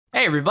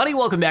Hey everybody,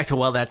 welcome back to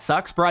Well That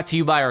Sucks, brought to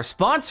you by our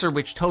sponsor,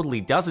 which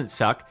totally doesn't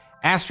suck,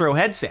 Astro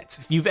Headsets.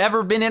 If you've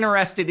ever been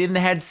interested in the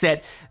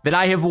headset that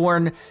I have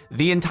worn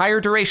the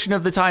entire duration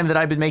of the time that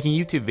I've been making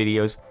YouTube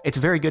videos, it's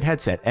a very good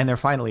headset, and they're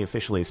finally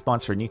officially a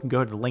sponsor, and you can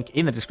go to the link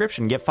in the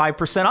description and get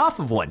 5% off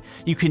of one.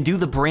 You can do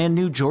the brand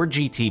new Jord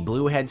GT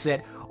blue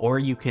headset, or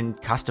you can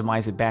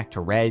customize it back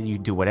to red. You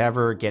can do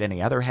whatever, get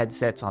any other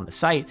headsets on the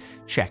site,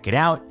 check it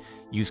out.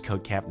 Use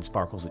code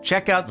CaptainSparklez at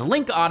checkout. The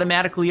link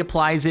automatically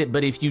applies it,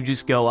 but if you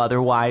just go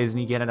otherwise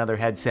and you get another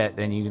headset,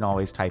 then you can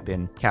always type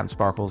in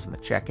CaptainSparklez in the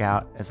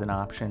checkout as an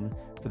option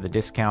for the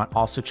discount.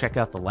 Also check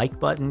out the like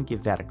button,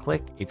 give that a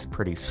click. It's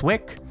pretty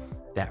swick.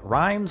 That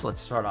rhymes. Let's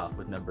start off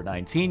with number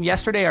 19.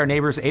 Yesterday, our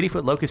neighbor's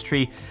 80-foot locust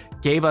tree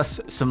gave us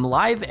some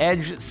live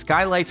edge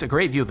skylights, a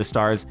great view of the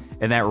stars,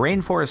 and that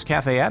rainforest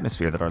cafe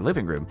atmosphere that our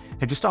living room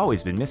had just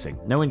always been missing.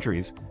 No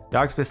injuries.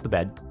 Dogs piss the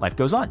bed. Life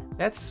goes on.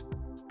 That's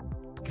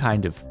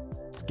kind of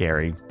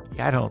scary.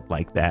 I don't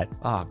like that.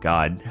 Oh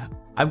God.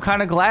 I'm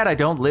kind of glad I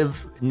don't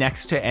live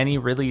next to any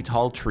really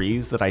tall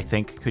trees that I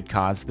think could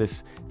cause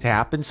this to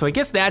happen. So I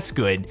guess that's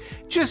good.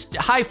 Just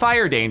high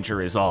fire danger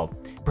is all.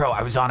 Bro,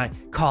 I was on a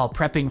call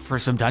prepping for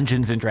some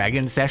Dungeons and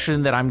Dragons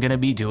session that I'm gonna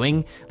be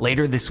doing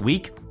later this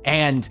week.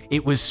 And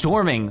it was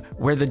storming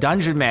where the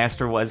dungeon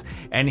master was.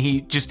 And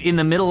he just in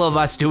the middle of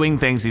us doing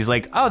things, he's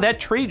like, oh,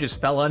 that tree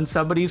just fell on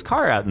somebody's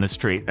car out in the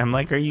street. I'm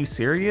like, are you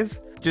serious?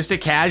 Just a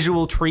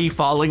casual tree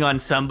falling on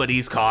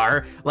somebody's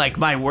car, like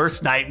my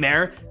worst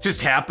nightmare,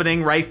 just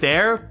happening right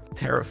there.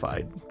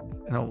 Terrified.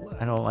 I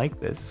don't like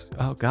this.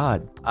 Oh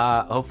God.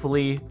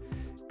 Hopefully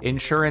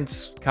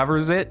insurance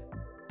covers it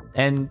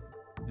and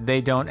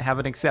they don't have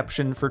an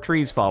exception for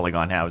trees falling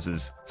on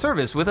houses.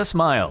 Service with a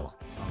smile.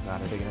 Oh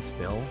God, are they gonna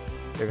spill?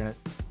 They're gonna.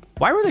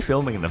 Why were they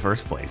filming in the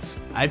first place?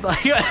 I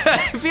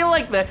feel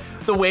like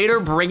the waiter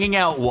bringing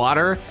out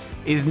water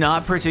is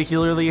not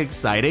particularly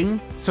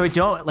exciting. So I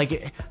don't, like,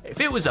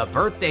 if it was a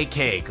birthday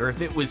cake or if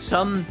it was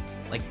some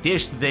like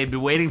dish that they'd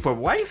been waiting for,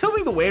 why are you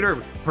filming the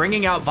waiter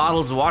bringing out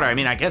bottles of water? I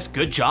mean, I guess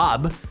good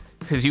job,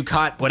 because you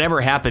caught whatever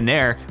happened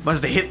there.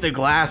 Must have hit the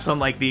glass on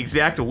like the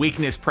exact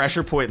weakness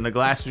pressure point in the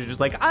glass. You're just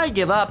like, I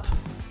give up.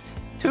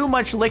 Too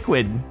much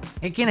liquid.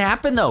 It can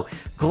happen though.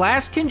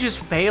 Glass can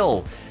just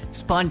fail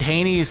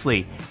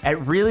spontaneously at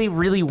really,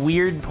 really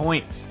weird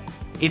points.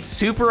 It's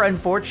super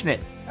unfortunate.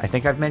 I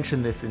think I've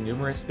mentioned this in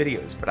numerous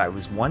videos, but I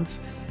was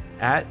once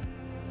at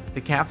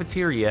the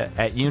cafeteria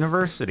at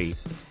university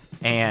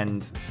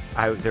and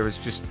there was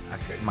just,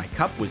 my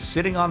cup was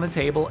sitting on the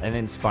table and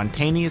then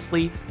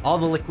spontaneously all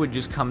the liquid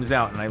just comes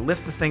out and I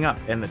lift the thing up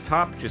and the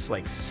top just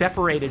like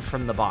separated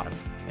from the bottom.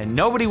 And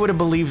nobody would have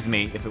believed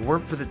me if it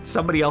weren't for that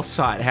somebody else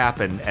saw it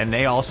happen and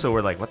they also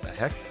were like, what the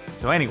heck?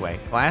 So anyway,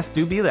 glass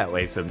do be that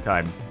way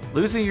sometime.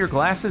 Losing your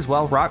glasses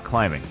while rock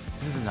climbing.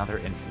 This is another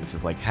instance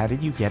of like, how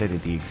did you get it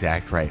at the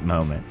exact right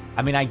moment?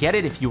 I mean, I get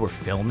it if you were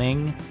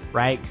filming,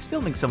 right? Because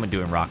filming someone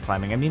doing rock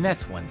climbing, I mean,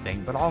 that's one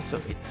thing, but also,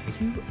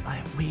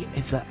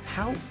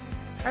 how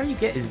are you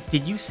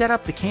did you set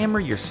up the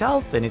camera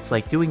yourself and it's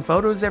like doing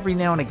photos every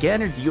now and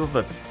again? Or do you have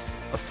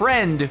a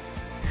friend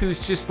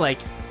who's just like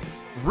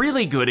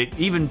really good at,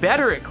 even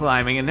better at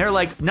climbing, and they're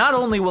like, not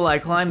only will I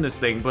climb this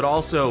thing, but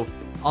also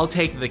I'll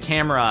take the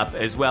camera up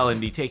as well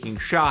and be taking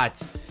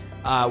shots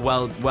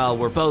while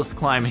we're both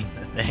climbing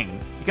the thing.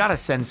 You gotta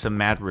send some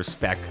mad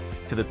respect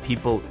to the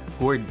people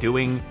who are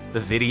doing the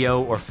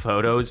video or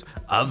photos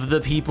of the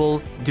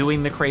people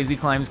doing the crazy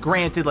climbs.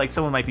 Granted, like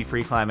someone might be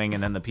free climbing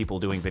and then the people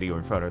doing video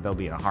and photo, they'll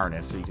be in a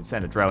harness so you can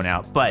send a drone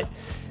out. But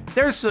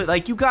there's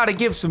like, you gotta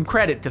give some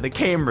credit to the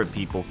camera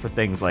people for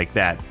things like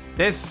that.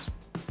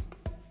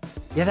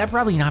 Yeah, that'd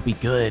probably not be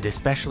good,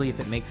 especially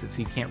if it makes it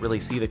so you can't really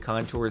see the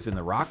contours in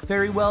the rock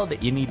very well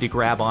that you need to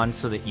grab on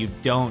so that you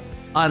don't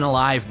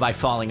unalive by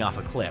falling off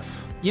a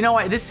cliff. You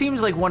know, this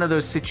seems like one of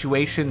those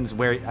situations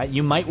where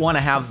you might want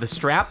to have the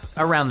strap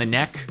around the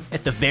neck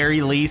at the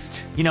very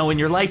least. You know, when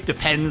your life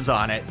depends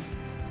on it,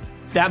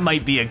 that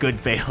might be a good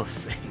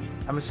fail-safe.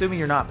 I'm assuming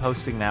you're not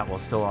posting that while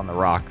still on the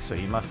rock, so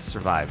you must have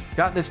survived.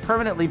 Got this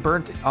permanently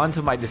burnt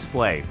onto my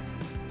display.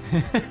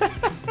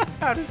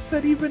 How does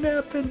that even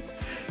happen?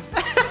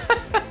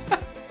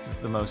 This is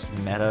the most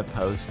meta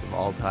post of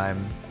all time.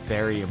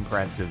 Very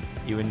impressive.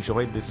 You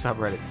enjoyed this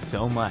subreddit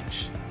so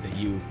much that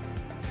you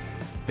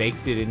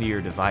baked it into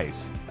your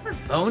device. Aren't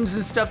phones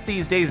and stuff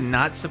these days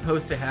not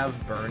supposed to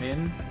have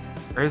burn-in?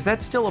 Or is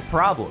that still a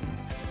problem?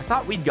 I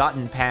thought we'd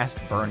gotten past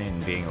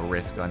burn-in being a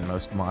risk on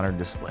most modern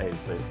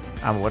displays, but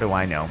what do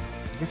I know?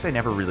 I guess I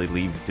never really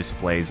leave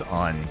displays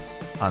on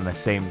the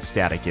same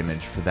static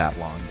image for that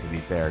long, to be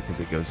fair, because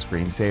it goes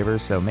screensaver,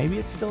 so maybe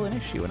it's still an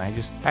issue, and I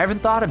haven't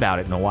thought about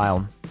it in a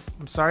while.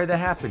 I'm sorry that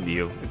happened to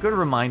you. A good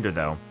reminder,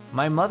 though.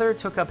 My mother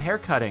took up a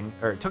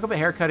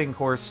haircutting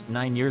course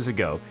 9 years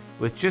ago.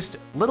 With just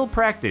little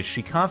practice,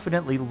 she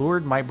confidently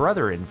lured my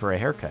brother in for a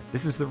haircut.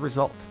 This is the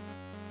result.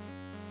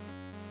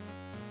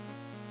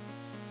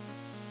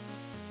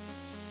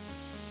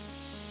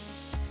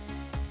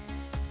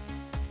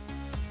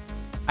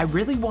 I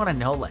really want to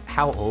know like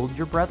how old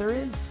your brother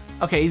is.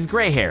 Okay, he's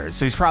gray hairs,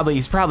 so he's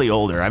probably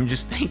older. I'm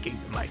just thinking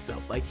to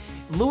myself, like,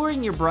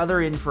 luring your brother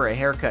in for a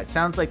haircut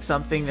sounds like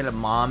something that a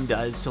mom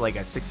does to like a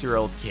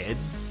 6-year-old kid.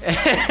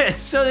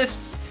 So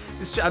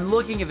I'm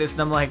looking at this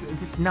and I'm like,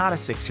 this is not a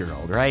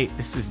 6-year-old, right?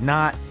 This is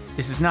not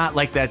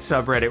like that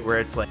subreddit where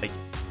it's like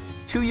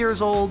 2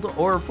 years old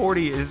or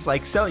 40 is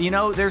like, so, you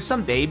know, there's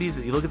some babies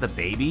that you look at the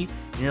baby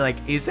and you're like,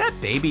 is that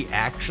baby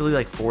actually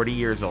like 40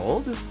 years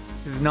old?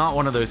 This is not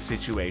one of those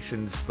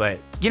situations, but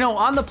you know,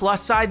 on the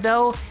plus side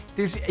though,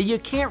 you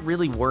can't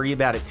really worry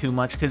about it too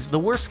much because the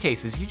worst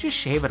case is you just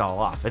shave it all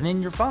off and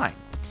then you're fine.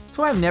 That's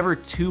why I'm never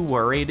too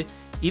worried,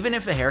 even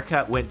if a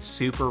haircut went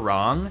super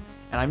wrong,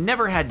 and I've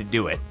never had to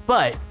do it,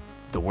 but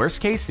the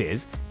worst case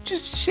is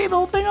just shave the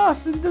whole thing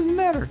off. It doesn't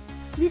matter.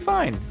 You'll be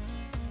fine.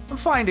 I'm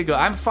fine to go.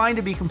 I'm fine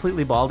to be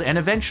completely bald, and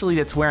eventually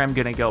that's where I'm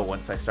gonna go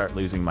once I start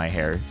losing my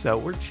hair, so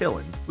we're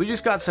chilling. We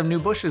just got some new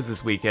bushes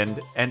this weekend,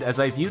 and as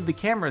I viewed the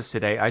cameras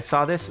today, I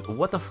saw this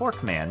What the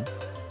Fork Man.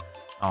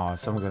 Oh,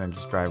 someone gonna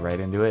just drive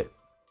right into it?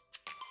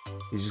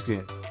 He's just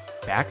gonna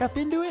back up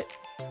into it?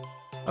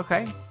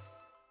 Okay.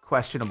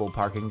 Questionable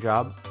parking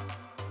job.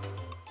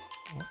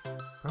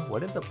 Bro, what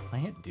did the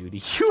plant do to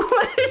you?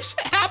 What is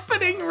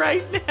happening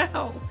right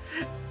now?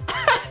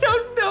 I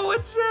don't know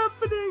what's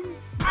happening.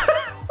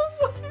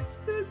 What is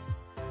this?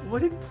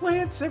 What did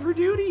plants ever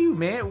do to you,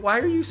 man? Why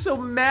are you so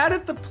mad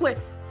at the plant?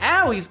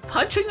 Ow, he's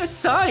punching a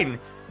sign.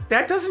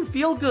 That doesn't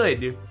feel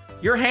good.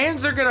 Your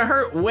hands are gonna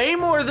hurt way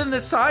more than the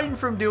sign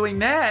from doing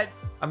that.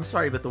 I'm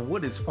sorry, but the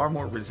wood is far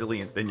more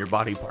resilient than your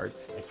body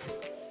parts.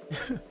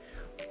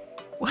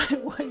 Why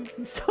is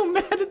he so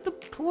mad at the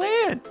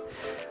plant?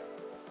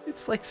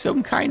 It's like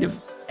some kind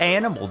of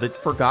animal that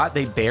forgot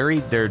they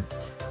buried their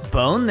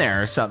bone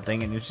there or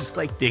something and it's just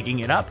like digging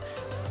it up.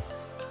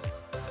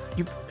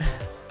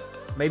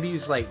 Maybe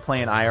he's like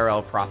playing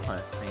IRL prop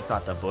hunt and he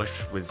thought the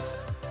bush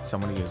was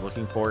someone he was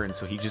looking for, and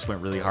so he just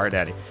went really hard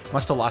at it.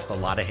 Must have lost a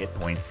lot of hit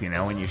points, you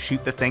know? When you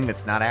shoot the thing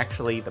that's not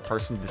actually the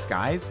person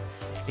disguised,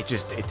 it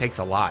takes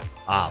a lot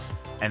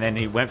off. And then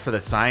he went for the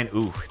sign.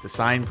 Ooh, the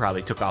sign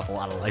probably took off a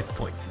lot of life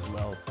points as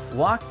well.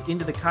 Walked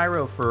into the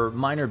Cairo for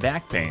minor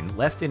back pain,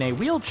 left in a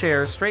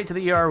wheelchair straight to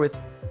the ER with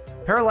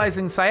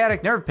paralyzing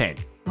sciatic nerve pain.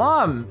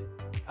 Mom,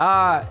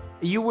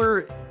 you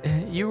were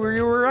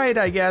right,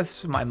 I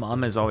guess. My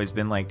mom has always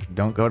been like,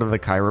 don't go to the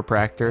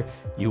chiropractor.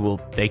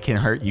 They can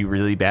hurt you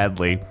really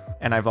badly.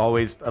 And I've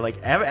always, like,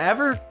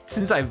 ever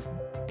since I've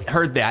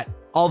heard that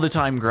all the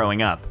time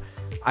growing up,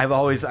 I've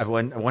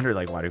wondered,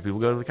 like, why do people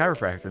go to the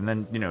chiropractor? And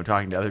then, you know,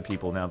 talking to other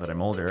people now that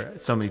I'm older,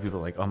 so many people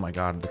are like, oh my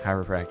God, the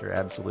chiropractor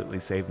absolutely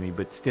saved me.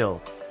 But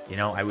still, you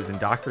know, I was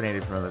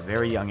indoctrinated from a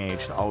very young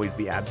age to always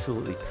be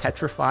absolutely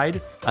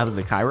petrified of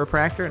the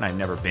chiropractor, and I've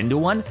never been to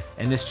one.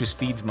 And this just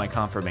feeds my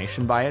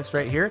confirmation bias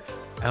right here.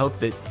 I hope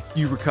that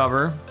you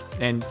recover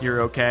and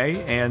you're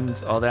okay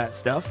and all that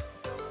stuff.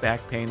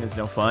 Back pain is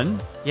no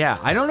fun. Yeah,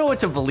 I don't know what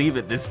to believe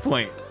at this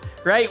point.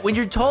 Right? When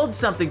you're told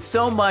something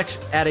so much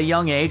at a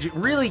young age, it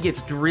really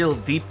gets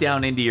drilled deep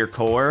down into your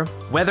core,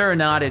 whether or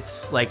not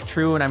it's like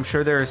true. And I'm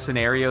sure there are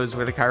scenarios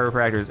where the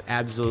chiropractor has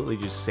absolutely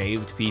just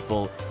saved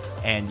people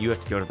and you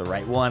have to go to the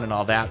right one and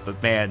all that.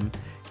 But man,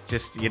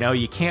 just, you know,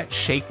 you can't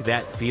shake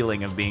that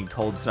feeling of being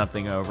told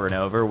something over and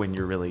over when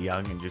you're really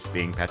young and just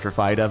being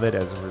petrified of it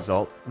as a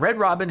result. Red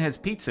Robin has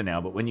pizza now,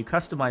 but when you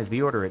customize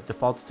the order, it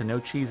defaults to no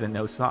cheese and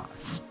no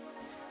sauce.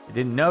 I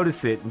didn't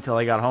notice it until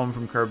I got home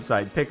from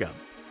curbside pickup.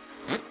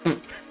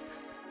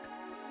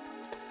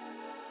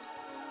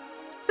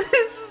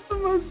 This is the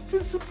most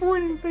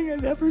disappointing thing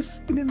I've ever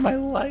seen in my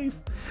life.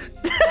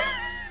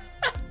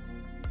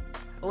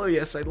 Hello,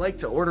 yes, I'd like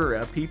to order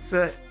a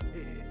pizza.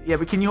 Yeah,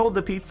 but can you hold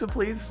the pizza,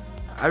 please?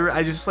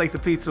 I just like the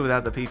pizza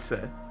without the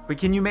pizza. But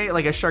can you make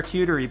like a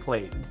charcuterie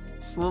plate?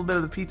 Just a little bit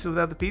of the pizza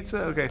without the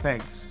pizza? Okay,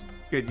 thanks.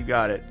 Good, you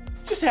got it.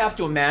 Just have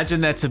to imagine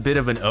that's a bit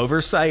of an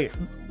oversight.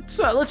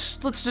 So let's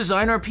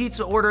design our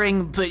pizza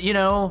ordering, but you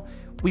know,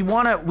 we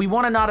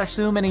wanna not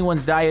assume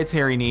anyone's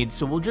dietary needs,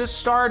 so we'll just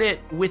start it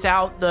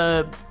without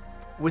the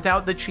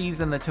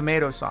cheese and the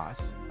tomato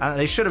sauce.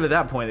 They should have at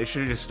that point. They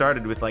should have just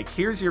started with like,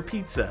 here's your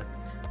pizza.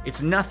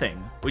 It's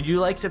nothing. Would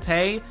you like to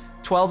pay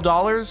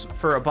 $12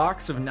 for a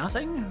box of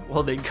nothing?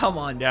 Well, then come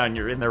on down.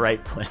 You're in the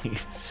right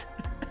place.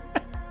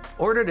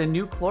 Ordered a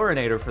new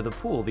chlorinator for the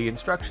pool. The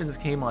instructions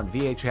came on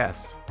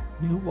VHS.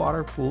 New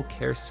water pool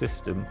care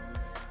system.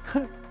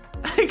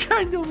 I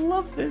kind of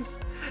love this.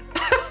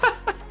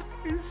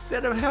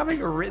 Instead of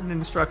having a written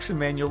instruction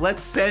manual,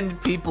 let's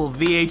send people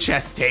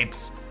VHS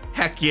tapes.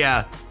 Heck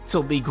yeah,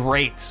 this'll be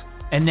great.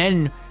 And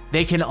then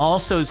they can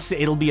also,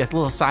 it'll be a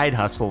little side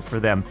hustle for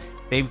them.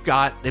 They've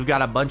got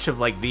a bunch of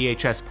like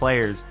VHS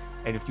players,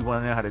 and if you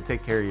want to know how to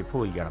take care of your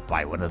pool, you gotta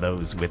buy one of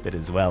those with it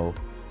as well.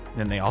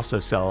 Then they also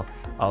sell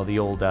all the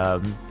old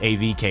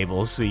AV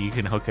cables so you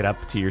can hook it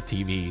up to your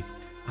TV.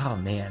 Oh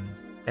man,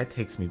 that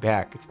takes me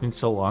back. It's been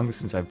so long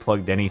since I've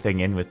plugged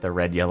anything in with the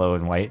red, yellow,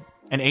 and white.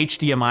 And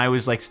HDMI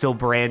was like still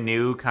brand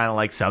new, kind of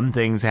like some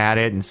things had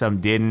it and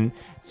some didn't.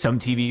 Some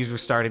TVs were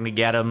starting to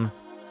get them.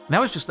 And that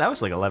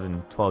was like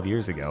 11, 12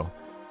 years ago.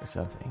 or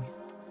something.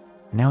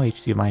 Now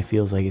HDMI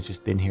feels like it's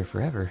just been here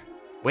forever.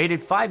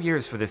 Waited 5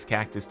 years for this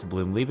cactus to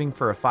bloom, leaving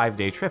for a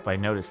 5-day trip. I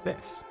noticed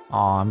this.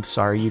 Aw, I'm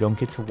sorry you don't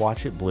get to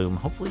watch it bloom.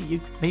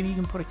 Hopefully maybe you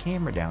can put a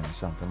camera down or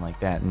something like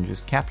that and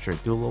just capture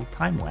it, do a little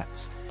time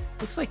lapse.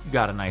 Looks like you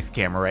got a nice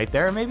camera right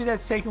there. Maybe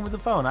that's taken with the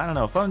phone. I don't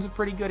know. Phones are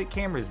pretty good at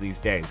cameras these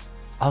days.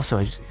 Also,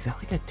 is that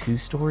like a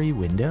 2-story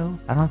window?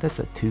 I don't know if that's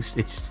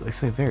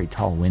it's a very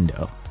tall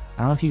window. I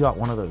don't know if you got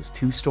one of those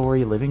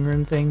 2-story living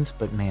room things,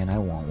 but man, I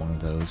want one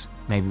of those.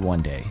 Maybe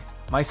one day.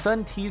 My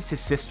son teased his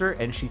sister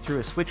and she threw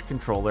a Switch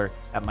controller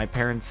at my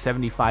parents'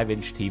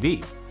 75-inch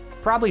TV.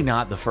 Probably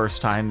not the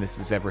first time this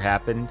has ever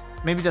happened.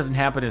 Maybe it doesn't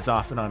happen as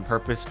often on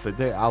purpose, but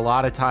a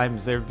lot of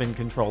times there have been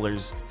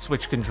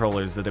Switch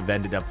controllers that have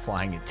ended up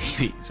flying at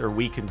TVs, or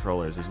Wii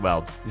controllers as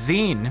well.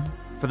 Zine,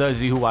 for those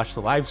of you who watch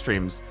the live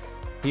streams,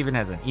 he even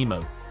has an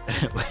emote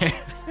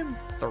him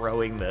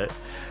throwing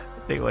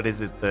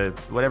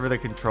whatever the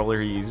controller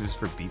he uses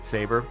for Beat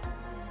Saber.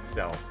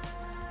 So,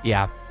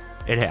 yeah,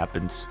 it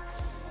happens.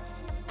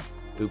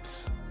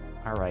 Oops.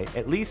 All right.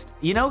 At least,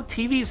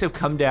 TVs have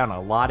come down a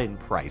lot in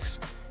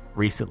price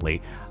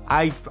recently.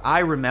 I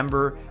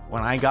remember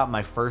when I got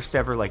my first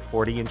ever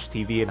 40-inch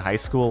TV in high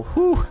school.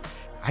 Whew,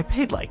 I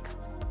paid like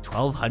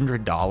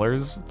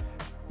 $1,200.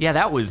 Yeah,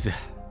 that was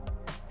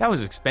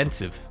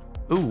expensive.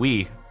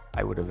 Ooh-wee.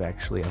 I would have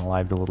actually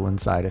unalived a little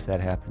inside if that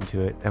happened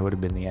to it. That would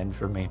have been the end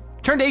for me.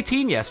 Turned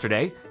 18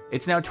 yesterday.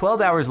 It's now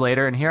 12 hours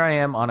later, and here I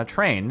am on a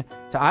train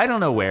to I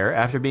don't know where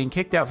after being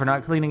kicked out for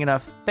not cleaning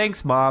enough.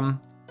 Thanks,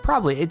 Mom.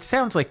 Probably, it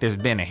sounds like there's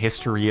been a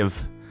history of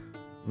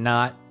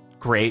not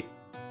great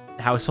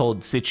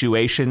household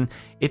situation.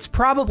 It's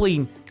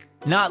probably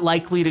not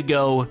likely to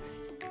go,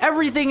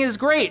 everything is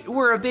great.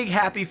 We're a big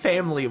happy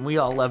family and we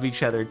all love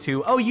each other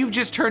too. Oh, you've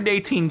just turned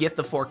 18, get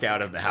the fork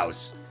out of the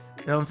house.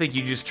 I don't think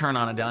you just turn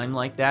on a dime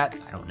like that.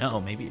 I don't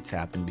know, maybe it's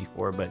happened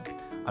before, but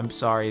I'm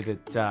sorry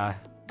that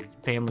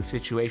family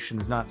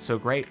situation's not so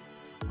great.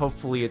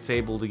 Hopefully it's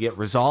able to get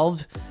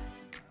resolved.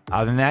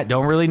 Other than that,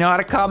 don't really know how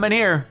to comment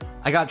here.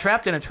 I got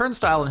trapped in a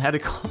turnstile and had to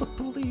call the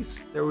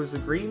police. There was a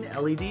green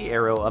LED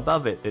arrow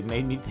above it that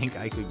made me think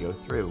I could go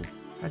through.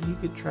 How do you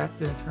get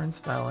trapped in a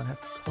turnstile and have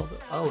to call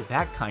oh,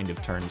 that kind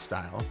of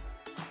turnstile.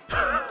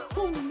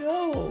 Oh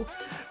no.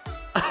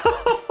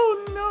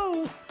 Oh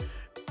no.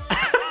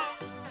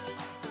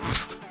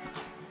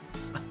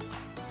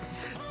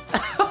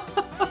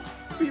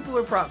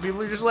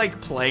 People are just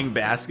playing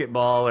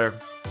basketball or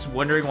just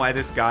wondering why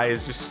this guy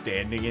is just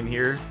standing in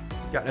here.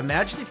 God,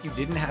 imagine if you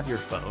didn't have your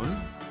phone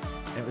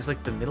and it was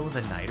the middle of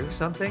the night or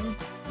something.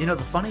 The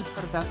funny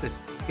part about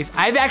this is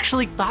I've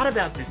actually thought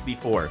about this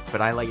before,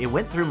 but it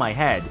went through my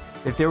head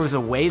that there was a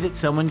way that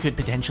someone could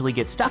potentially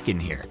get stuck in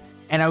here.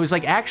 And I was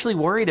actually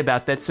worried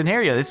about that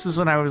scenario. This was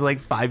when I was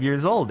 5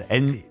 years old,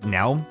 and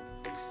now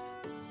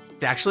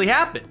it's actually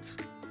happened.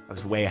 I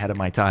was way ahead of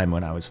my time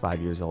when I was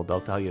 5 years old,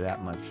 I'll tell you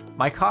that much.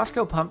 My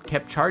Costco pump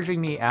kept charging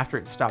me after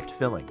it stopped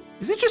filling.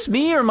 Is it just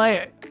me, or am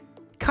I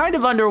kind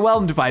of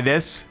underwhelmed by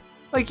this?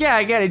 Yeah,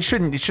 I get it. It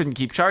shouldn't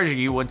keep charging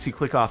you once you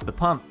click off the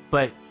pump,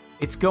 but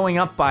it's going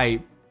up by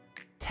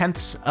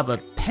tenths of a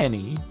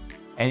penny.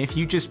 And if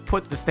you just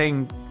put the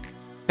thing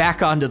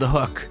back onto the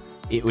hook,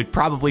 it would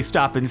probably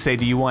stop and say,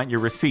 do you want your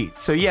receipt?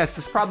 So yes,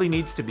 this probably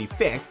needs to be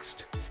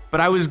fixed.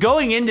 But I was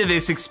going into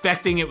this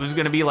expecting it was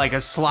gonna be like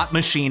a slot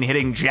machine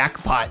hitting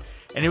jackpot,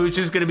 and it was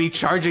just gonna be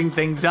charging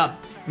things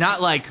up.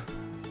 Not like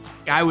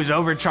I was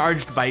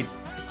overcharged by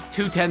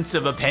 2/10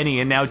 of a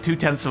penny and now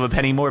 2/10 of a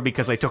penny more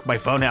because I took my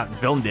phone out and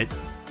filmed it.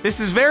 This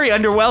is very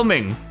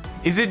underwhelming.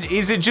 Is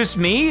it just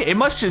me? It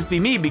must just be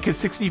me because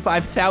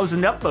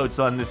 65,000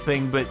 upvotes on this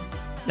thing, but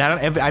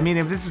I mean,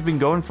 if this has been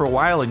going for a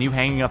while and you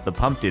hanging up the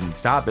pump didn't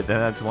stop it, then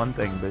that's one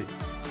thing, but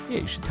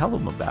yeah, you should tell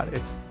them about it.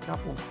 It's a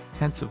couple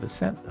tenths of a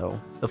cent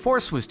though. The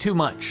force was too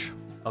much.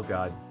 Oh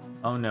God,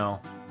 oh no.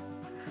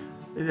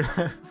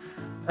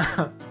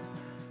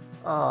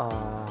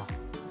 Oh,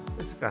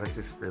 it's gotta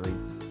just really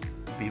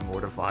be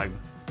mortifying.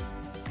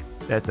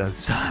 That does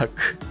suck.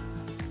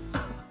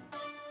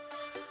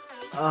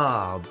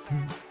 Oh,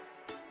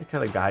 look how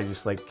the guy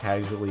just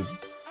casually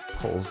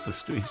pulls the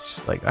stool. He's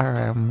just all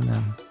right, I'm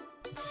gonna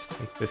just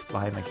take this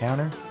behind the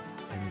counter,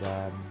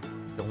 and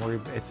don't worry,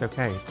 it's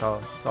okay. It's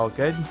all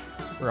good.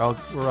 We're all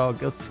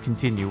good. Let's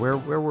continue. Where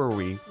were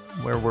we?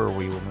 Where were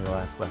we when we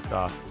last left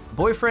off?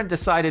 Boyfriend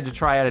decided to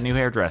try out a new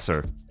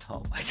hairdresser.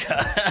 Oh my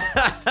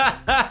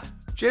God.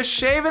 Just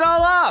shave it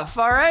all off,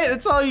 all right?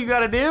 That's all you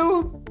gotta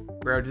do.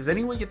 Bro, does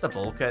anyone get the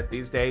bowl cut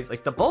these days?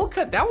 The bowl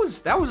cut, that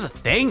was a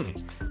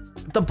thing.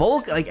 The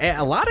bowl,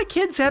 a lot of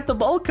kids had the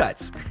bowl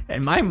cuts.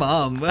 And my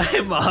mom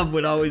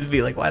would always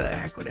be like, why the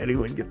heck would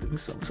anyone get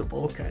themselves a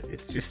bowl cut?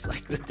 It's just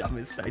the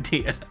dumbest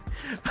idea.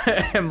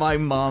 And my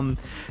mom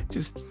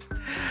just,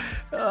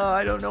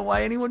 I don't know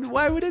why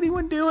would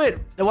anyone do it?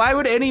 Why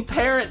would any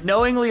parent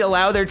knowingly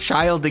allow their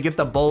child to get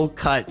the bowl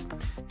cut?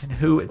 And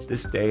who at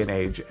this day and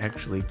age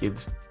actually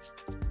gives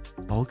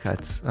bowl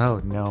cuts? Oh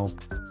no.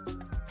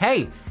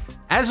 Hey,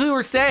 as we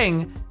were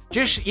saying,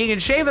 just, you can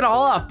shave it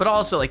all off, but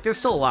also like there's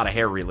still a lot of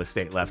hair real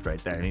estate left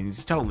right there. I mean,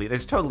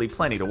 there's totally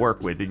plenty to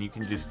work with and you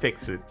can just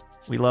fix it.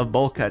 We love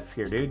bowl cuts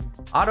here, dude.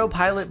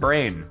 Autopilot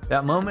brain.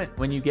 That moment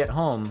when you get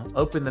home,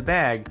 open the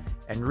bag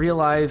and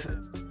realize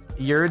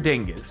you're a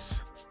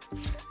dingus.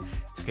 It's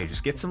okay,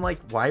 just get some like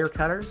wire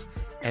cutters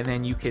and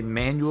then you can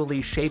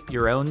manually shape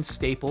your own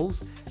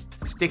staples,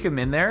 stick them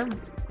in there,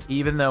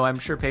 even though I'm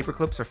sure paper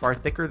clips are far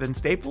thicker than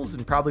staples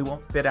and probably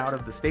won't fit out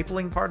of the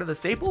stapling part of the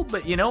staple,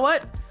 but you know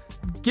what?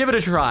 Give it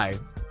a try.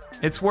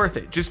 It's worth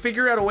it. Just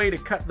figure out a way to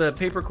cut the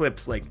paper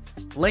clips like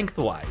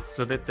lengthwise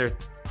so that they're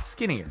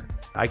skinnier.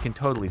 I can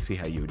totally see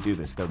how you would do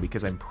this though,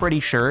 because I'm pretty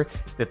sure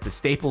that the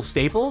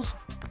staples,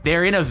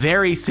 they're in a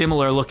very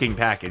similar looking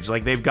package.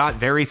 Like they've got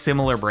very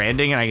similar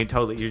branding and I can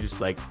totally, you're just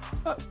like,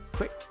 oh,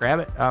 quick, grab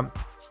it.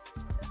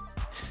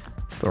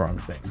 It's the wrong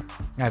thing.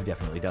 I've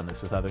definitely done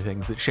this with other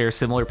things that share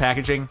similar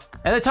packaging.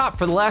 At the top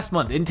for the last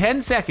month, in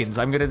 10 seconds,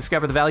 I'm gonna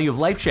discover the value of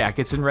life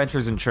jackets and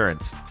renter's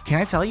insurance. Can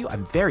I tell you,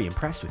 I'm very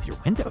impressed with your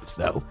windows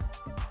though.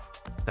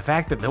 The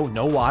fact that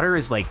no water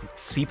is like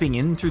seeping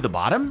in through the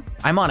bottom.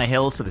 I'm on a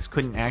hill, so this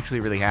couldn't actually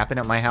really happen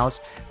at my house,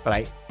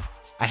 but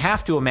I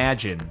have to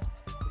imagine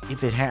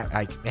if it had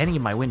like any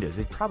of my windows,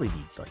 they'd probably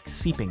be like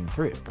seeping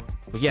through.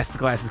 But yes, the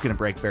glass is gonna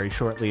break very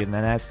shortly and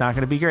then that's not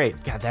gonna be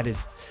great. God, that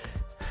is,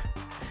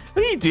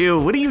 what do you do?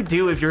 What do you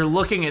do if you're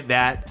looking at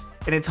that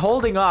and it's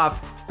holding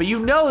off, but you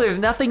know there's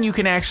nothing you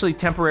can actually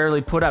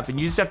temporarily put up and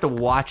you just have to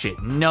watch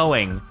it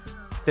knowing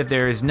that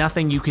there is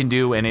nothing you can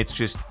do and it's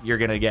just, you're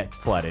gonna get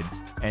flooded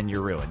and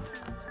you're ruined.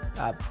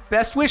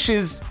 Best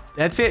wishes,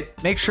 that's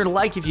it. Make sure to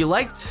like if you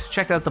liked.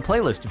 Check out the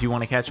playlist if you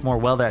want to catch more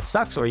Well That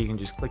Sucks, or you can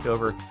just click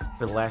over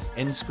for the last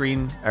end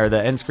screen, or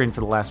the end screen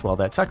for the last Well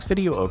That Sucks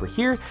video over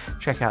here.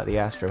 Check out the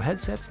Astro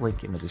headsets,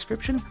 link in the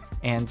description,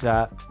 and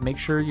make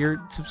sure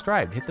you're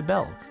subscribed, hit the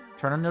bell,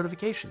 turn on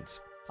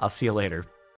notifications. I'll see you later.